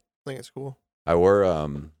doing that. I think it's cool. I wore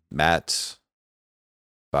Matt's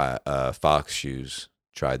Fox shoes.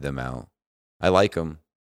 Tried them out. I like them.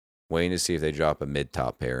 Waiting to see if they drop a mid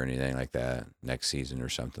top pair or anything like that next season or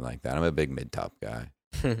something like that. I'm a big mid top guy.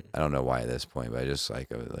 I don't know why at this point, but I just like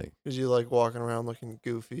Because you like walking around looking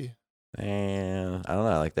goofy. man, I don't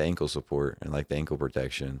know. I like the ankle support and like the ankle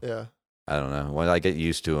protection. Yeah. I don't know. When I get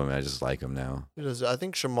used to them, I just like them now. It is. I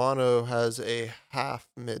think Shimano has a half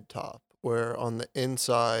mid top where on the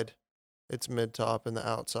inside it's mid top and the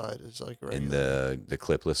outside is like regular. In the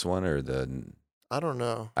clipless one or the I don't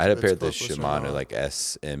know. I had a if pair it's of the clipless or Shimano not. like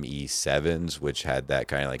SME 7s, which had that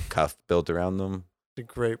kind of like cuff built around them. It's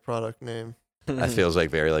a great product name. That feels like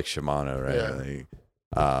very like Shimano, right? Yeah.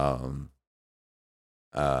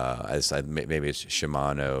 Like, maybe it's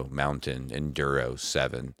Shimano Mountain Enduro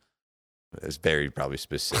 7. It's very probably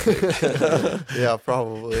specific. Yeah,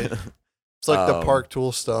 probably. It's like the park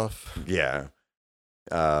tool stuff. Yeah.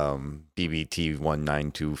 BBT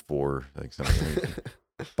 1924, like something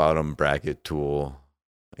like bottom bracket tool.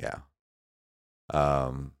 Yeah.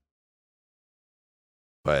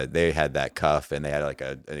 But they had that cuff and they had like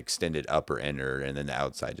an extended upper inner, and then the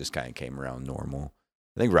outside just kind of came around normal.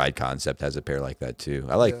 I think Ride Concept has a pair like that too.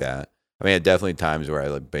 I like that. I mean, definitely times where I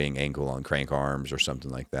like bang ankle on crank arms or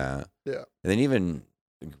something like that. Yeah. And then even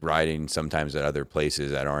riding sometimes at other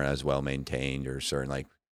places that aren't as well maintained or certain like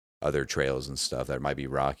other trails and stuff that might be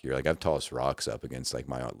rockier. Like I've tossed rocks up against like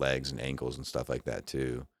my legs and ankles and stuff like that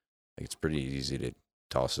too. Like it's pretty easy to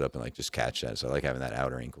toss it up and like just catch that. So I like having that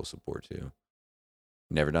outer ankle support too.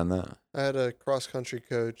 Never done that? I had a cross country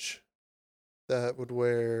coach that would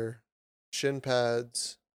wear shin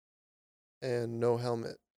pads and no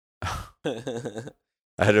helmet.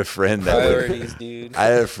 I had a friend that Priorities, dude. I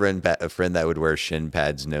had a friend that would wear shin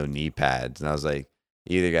pads, no knee pads, and I was like,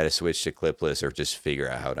 you either got to switch to clipless or just figure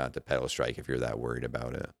out how not to pedal strike if you're that worried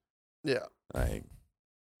about it. Yeah. Like,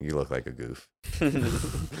 you look like a goof.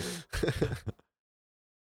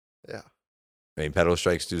 Yeah. I mean, pedal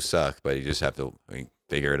strikes do suck, but you just have to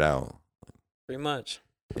figure it out. Pretty much.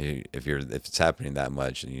 If it's happening that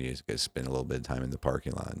much, then you just got to spend a little bit of time in the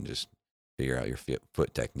parking lot and just figure out your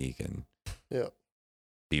foot technique and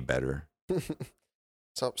be better.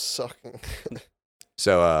 Stop sucking.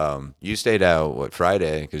 So you stayed out,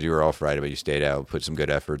 Friday? Because you were off Friday, but you stayed out, put some good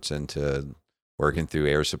efforts into working through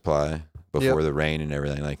air supply before the rain and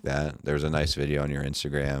everything like that. There was a nice video on your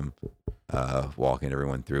Instagram walking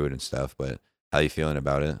everyone through it and stuff, but how you feeling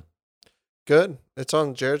about it? Good. It's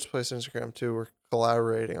on Jared's Place Instagram too. We're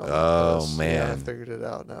collaborating on that. Oh, man. Yeah, I figured it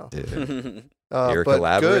out now. Dude. You're a but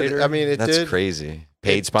collaborator? Good. I mean, That's crazy.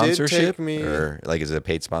 Paid sponsorship? Or like, is it a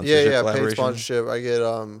paid sponsorship? Yeah, paid sponsorship. I get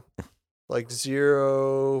like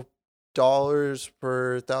 $0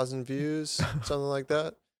 per 1,000 views, something like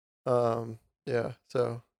that. Yeah,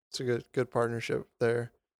 so it's a good partnership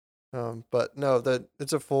there. But no, that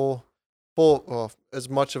it's a full well, as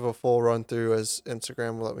much of a full run through as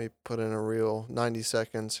Instagram will let me put in a reel, 90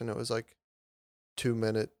 seconds, and it was like 2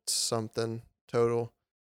 minutes something total.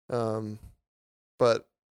 But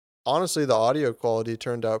honestly, the audio quality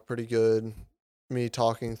turned out pretty good. Me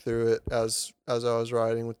talking through it as I was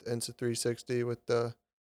riding with the Insta360 with the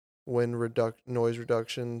noise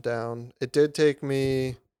reduction down. It did take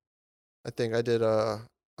me, I think I did a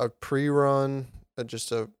pre-run,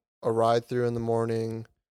 just a ride through in the morning.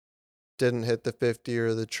 Didn't hit the 50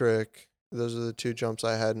 or the trick. Those are the two jumps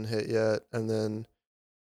I hadn't hit yet. And then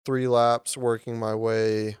 3 laps working my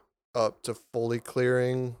way up to fully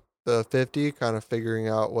clearing the 50, kind of figuring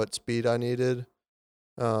out what speed I needed.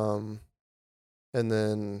 And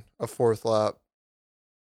then a 4th lap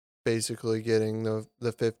basically getting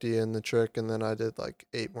the 50 and the trick, and then I did like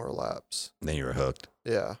 8 more laps. Then you were hooked.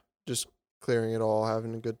 Yeah, just clearing it all,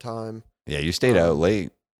 having a good time. Yeah, you stayed out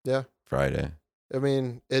late. Yeah. Friday. I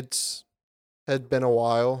mean, had been a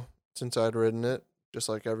while since I'd ridden it, just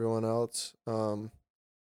like everyone else.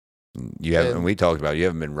 You haven't, and we talked about, you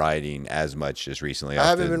haven't been riding as much just recently. I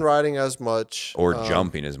haven't been riding as much. Or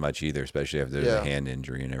jumping as much either, especially after the hand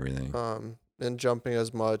injury and everything. And jumping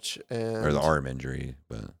as much. Or the arm injury.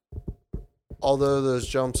 But although those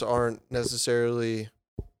jumps aren't necessarily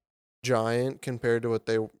giant compared to what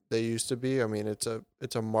they used to be, I mean, it's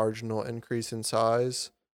a marginal increase in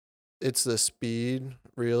size. It's the speed,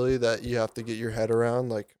 really, that you have to get your head around.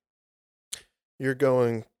 Like, you're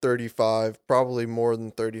going 35, probably more than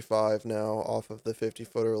 35 now off of the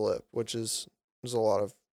 50-footer lip, which is a lot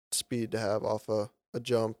of speed to have off a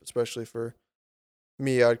jump, especially for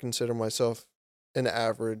me. I'd consider myself an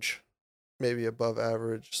average, maybe above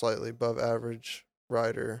average, slightly above average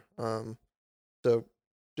rider. So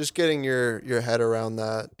just getting your head around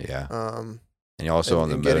that. Yeah. And also on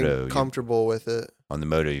the moto, comfortable with it. On the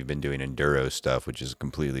moto, you've been doing enduro stuff, which is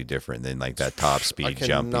completely different than like that top speed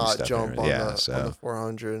jumping stuff. I cannot jump on the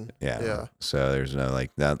 400. Yeah. So there's no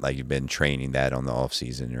not like you've been training that on the off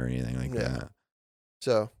season or anything like that.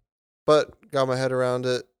 So, but got my head around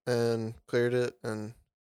it and cleared it, and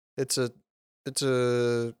it's a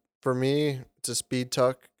for me, it's a speed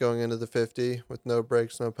tuck going into the 50 with no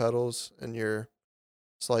brakes, no pedals, and your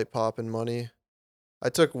slight pop and money. I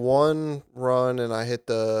took one run and I hit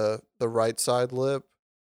the right side lip,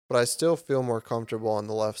 but I still feel more comfortable on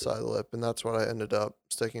the left side lip, and that's what I ended up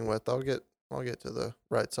sticking with. I'll get to the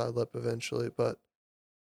right side lip eventually, but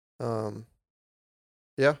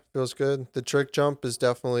yeah, feels good. The trick jump is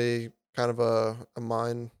definitely kind of a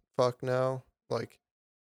mind fuck now. Like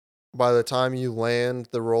by the time you land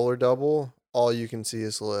the roller double, all you can see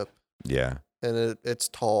is lip. Yeah. And it's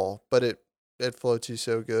tall, but it floats you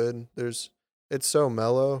so good. It's so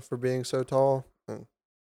mellow for being so tall. And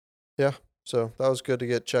yeah, so that was good to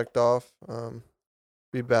get checked off.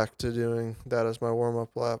 Be back to doing that as my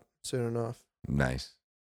warm-up lap soon enough. Nice.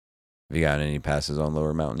 Have you got any passes on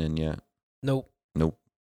Lower Mountain in yet? Nope.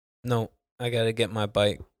 Nope. I got to get my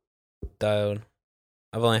bike dialed.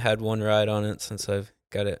 I've only had one ride on it since I've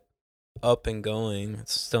got it up and going.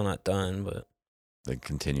 It's still not done, but the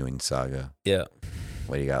continuing saga. Yeah.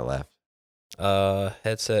 What do you got left?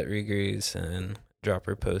 Headset regrease and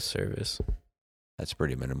dropper post service. That's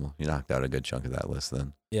pretty minimal. You knocked out a good chunk of that list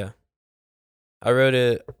then. Yeah. I rode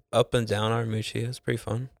it up and down Armucci. It was pretty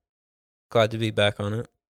fun. Glad to be back on it.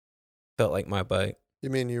 Felt like my bike. You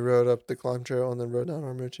mean you rode up the climb trail and then rode down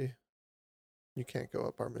Armucci? You can't go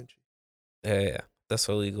up Armucci. Yeah. That's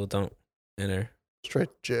illegal. Don't enter. Straight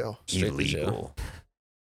to jail. Illegal.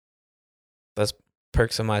 That's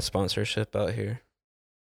perks of my sponsorship out here.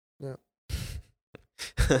 Yeah.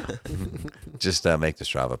 Just make the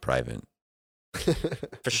Strava private.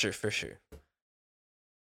 For sure.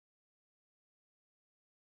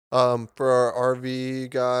 For our RV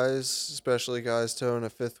guys, especially guys towing a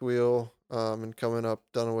fifth wheel, and coming up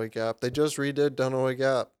Dunaway Gap, they just redid Dunaway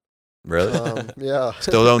Gap. Really? Yeah.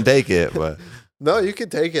 Still don't take it, but no, you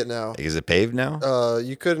could take it now. Is it paved now?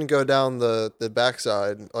 You couldn't go down the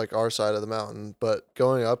backside, like our side of the mountain, but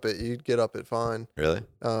going up it, you'd get up it fine. Really?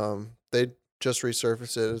 They just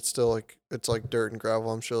resurfaced it. It's still it's like dirt and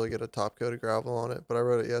gravel. I'm sure they'll get a top coat of gravel on it. But I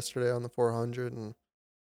rode it yesterday on the 400, and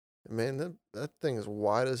man, that thing is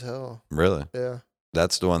wide as hell. Really? Yeah.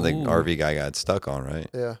 That's the one the RV guy got stuck on, right?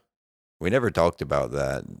 Yeah. We never talked about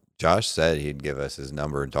that. Josh said he'd give us his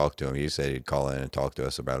number and talk to him. He said he'd call in and talk to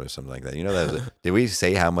us about it or something like that. You know, did we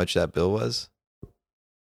say how much that bill was?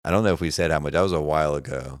 I don't know if we said how much. That was a while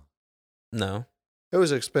ago. No. It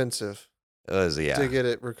was expensive. It was, yeah. To get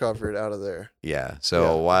it recovered out of there. Yeah. So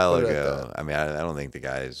a while ago, I mean, I don't think the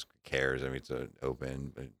guys cares. I mean, it's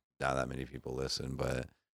open, but not that many people listen, but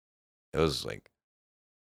it was like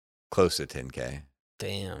close to 10K.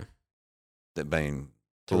 Damn. I mean,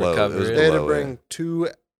 to recover it. They had to bring two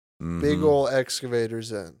big old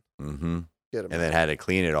excavators in. Mm-hmm. Get them and then had to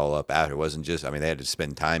clean it all up after. It wasn't just, I mean, they had to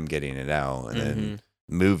spend time getting it out and then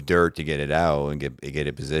move dirt to get it out and get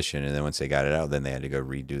it positioned. And then once they got it out, then they had to go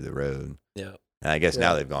redo the road. Yeah. And I guess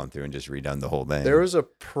now they've gone through and just redone the whole thing. There was a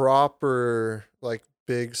proper, like,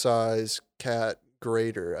 big size cat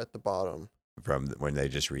grader at the bottom. From when they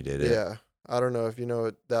just redid it. Yeah. I don't know if you know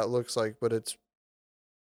what that looks like, but it's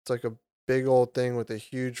like a big old thing with a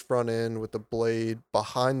huge front end with a blade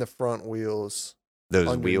behind the front wheels. Those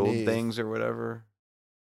underneath. wheeled things or whatever?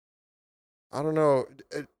 I don't know.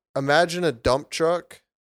 Imagine a dump truck,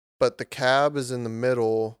 but the cab is in the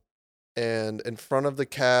middle, and in front of the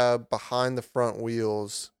cab, behind the front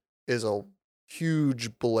wheels, is a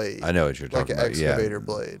huge blade. I know what you're talking about. Like an excavator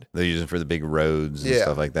blade. They're using for the big roads and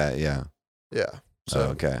stuff like that. Yeah. Yeah. So,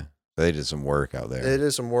 okay. They did some work out there. They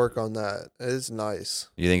did some work on that. It is nice.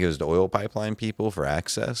 You think it was the oil pipeline people for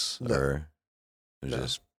access? No. Or it was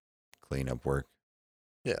just cleanup work?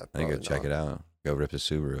 Yeah. I think go check it out. Go rip a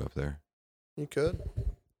Subaru up there. You could.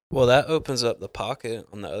 Well, that opens up the pocket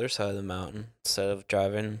on the other side of the mountain instead of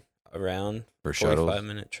driving around for shuttles.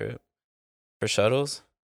 45-minute trip. For shuttles?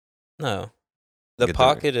 No. The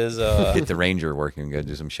pocket is get the Ranger working and go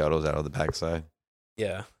do some shuttles out of the backside.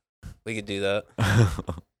 Yeah. We could do that.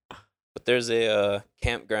 But there's a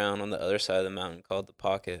campground on the other side of the mountain called the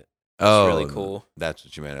Pocket. Oh, really cool. That's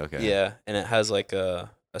what you meant. Okay. Yeah, and it has like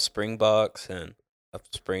a spring box and a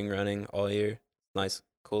spring running all year. Nice,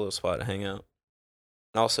 cool little spot to hang out.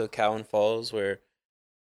 And also Cowan Falls, where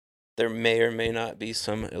there may or may not be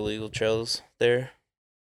some illegal trails there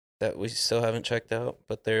that we still haven't checked out,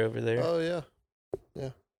 but they're over there. Oh yeah.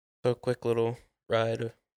 So a quick little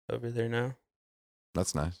ride over there now.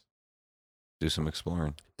 That's nice. Do some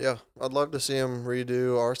exploring. Yeah, I'd love to see them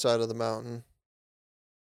redo our side of the mountain.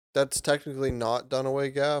 That's technically not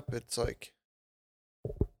Dunaway Gap. It's like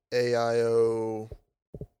AIO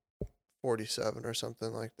 47 or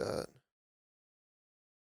something like that.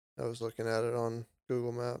 I was looking at it on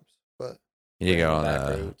Google Maps, but You go on back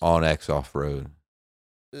roads. on X off road.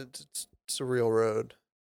 it's a real road.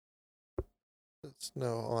 It's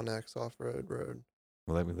no on X off road.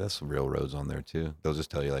 Well, I mean, that's some real roads on there too. They'll just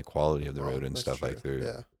tell you like quality of the road and That's stuff like true. through.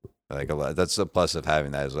 Yeah. Like a lot. That's the plus of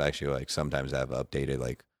having that is actually like sometimes have updated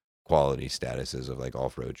like quality statuses of like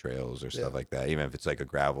off road trails or stuff Yeah. like that. Even if it's like a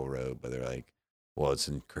gravel road, but they're like, well, it's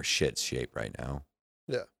in shit shape right now.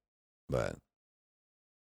 Yeah. But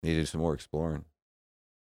need to do some more exploring.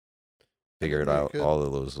 Figure it That'd be out. good. All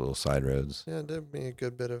of those little side roads. Yeah, it did me a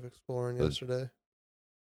good bit of exploring But- yesterday.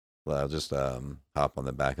 Well, I'll just hop on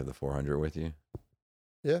the back of the 400 with you.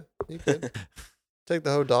 Yeah, you could. Take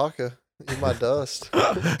the Hodaka. Eat my dust. Just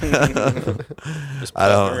I putting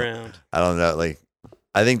don't. around. I don't know. Like,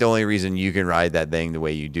 I think the only reason you can ride that thing the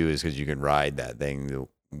way you do is because you can ride that thing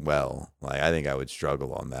well. Like, I think I would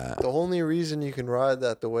struggle on that. The only reason you can ride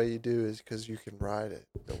that the way you do is because you can ride it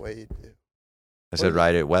the way you do. I said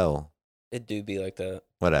ride it well. It do be like that.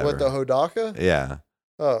 Whatever. What, the Hodaka? Yeah.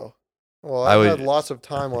 Oh. Well, I I've would- had lots of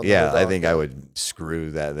time on the Yeah, Hodaka. I think I would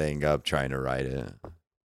screw that thing up trying to ride it.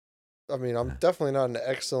 I mean, I'm definitely not an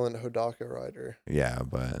excellent Hodaka rider. Yeah,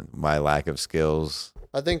 but my lack of skills.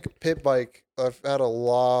 I think pit bike, I've had a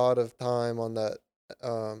lot of time on that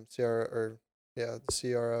the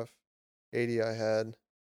CRF 80 I had.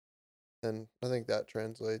 And I think that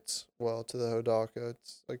translates well to the Hodaka.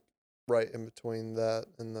 It's like right in between that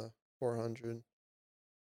and the 400.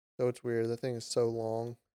 So it's weird. That thing is so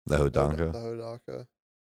long. The The Hodonka. Hodaka.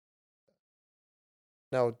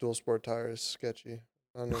 Now with dual sport tires, sketchy.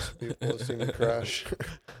 I know some people have seen me crash.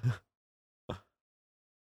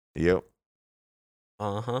 Yep.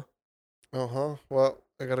 Uh-huh. Well,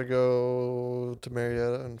 I gotta go to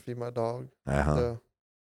Marietta and feed my dog. Uh-huh. So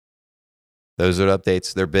Those are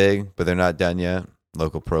updates. They're big, but they're not done yet.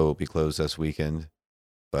 Local Pro will be closed this weekend,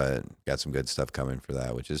 but got some good stuff coming for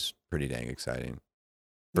that, which is pretty dang exciting.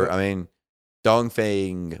 Yeah. I mean,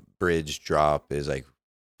 Dongfang Bridge drop is like,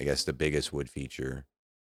 I guess, the biggest wood feature.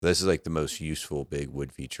 This is like the most useful big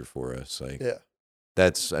wood feature for us. Like, yeah,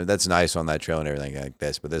 that's nice on that trail and everything like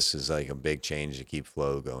this, but this is like a big change to keep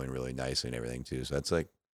flow going really nicely and everything too. So that's like,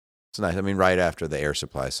 it's nice. I mean, right after the air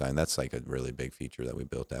supply sign, that's like a really big feature that we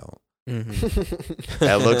built out. Mm-hmm.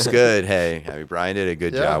 That looks good. Hey, I mean, Brian did a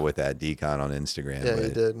good Yeah. job with that decon on Instagram. yeah, but he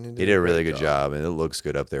did. He did a really good job, and it looks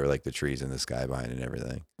good up there, like the trees in the sky behind and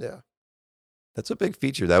everything. Yeah, That's a big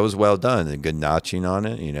feature. That was well done and good notching on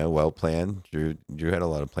it. Well planned. Drew had a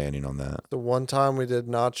lot of planning on that. the one time we did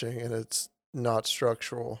notching and it's not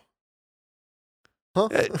structural. Huh?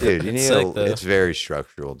 Dude, you need sick, though. it's very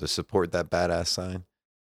structural to support that badass sign.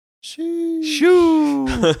 Sheesh. Shoo!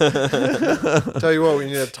 Tell you what, we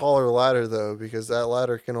need a taller ladder though, because that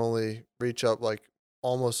ladder can only reach up like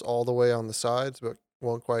almost all the way on the sides, but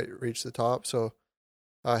won't quite reach the top. So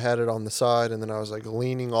I had it on the side, and then I was like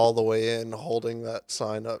leaning all the way in, holding that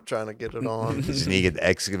sign up, trying to get it on. You just need to get the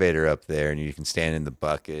excavator up there, and you can stand in the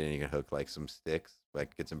bucket, and you can hook like some sticks,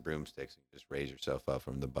 like get some broomsticks, and just raise yourself up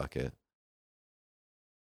from the bucket.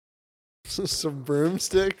 Some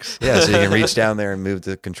broomsticks. Yeah, so you can reach down there and move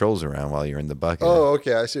the controls around while you're in the bucket. Oh,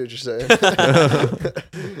 okay. I see what you're saying.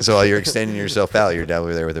 So while you're extending yourself out, you're down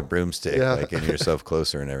there with a broomstick, Yeah. like getting yourself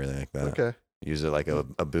closer and everything like that. Okay. Use it like a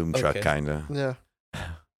boom truck, Okay. kind of. Yeah.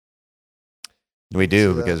 We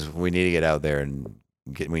do See that. because we need to get out there and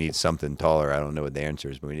we need something taller. I don't know what the answer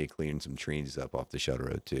is, but we need to clean some trees up off the shuttle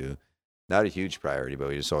road too. Not a huge priority, but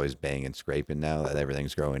we just always bang and scraping now that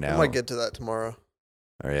everything's growing out. I might get to that tomorrow.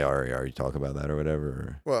 Are you talking about that or whatever?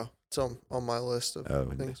 Or? Well, it's on my list of Oh,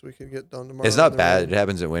 things we could get done tomorrow. it's not in the bad. rain. It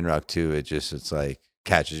happens at Windrock too. It's like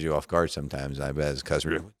catches you off guard sometimes. I bet as a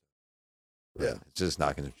customer. Yeah. It's just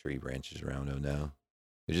knocking some tree branches around. Oh no.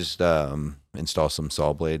 We just install some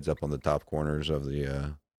saw blades up on the top corners of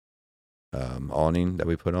the awning that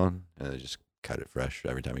we put on, and they just cut it fresh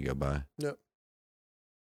every time you go by. Yep.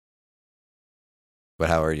 But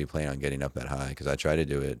how are you planning on getting up that high? Because I tried to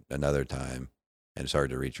do it another time, and it's hard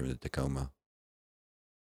to reach from the Tacoma.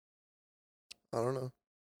 I don't know.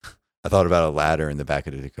 I thought about a ladder in the back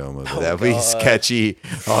of the Tacoma, but Oh, that would be God. sketchy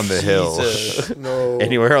on the Jesus. hill. No.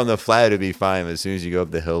 Anywhere on the flat would be fine. But as soon as you go up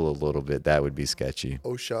the hill a little bit, that would be sketchy.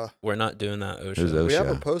 OSHA. We're not doing that, It was OSHA. We have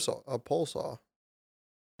a OSHA. pole saw.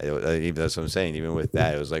 Even that's what I'm saying. Even with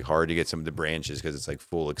that, it was like hard to get some of the branches because it's like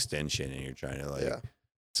full extension, and you're trying to like. Yeah.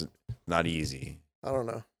 It's not easy, I don't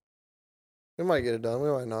know. We might get it done. We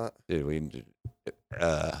might not. dude. We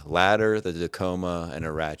ladder, the Tacoma, and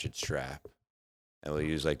a ratchet strap, and we'll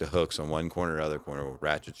use like the hooks on one corner, other corner. We'll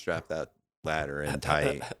ratchet strap that ladder in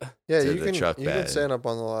tight. Yeah, To you the can. truck You can bed. stand up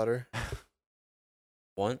on the ladder.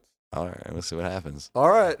 Once? All right, we'll see what happens. All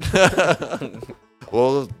right.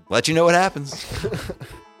 We'll let you know what happens.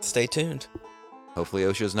 Stay tuned. Hopefully,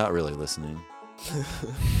 OSHA's not really listening.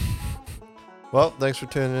 Well, thanks for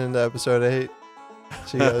tuning in to episode 8.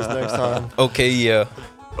 See you guys next time. Okay, yeah.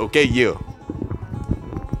 Okay, you.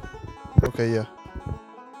 Okay, yeah.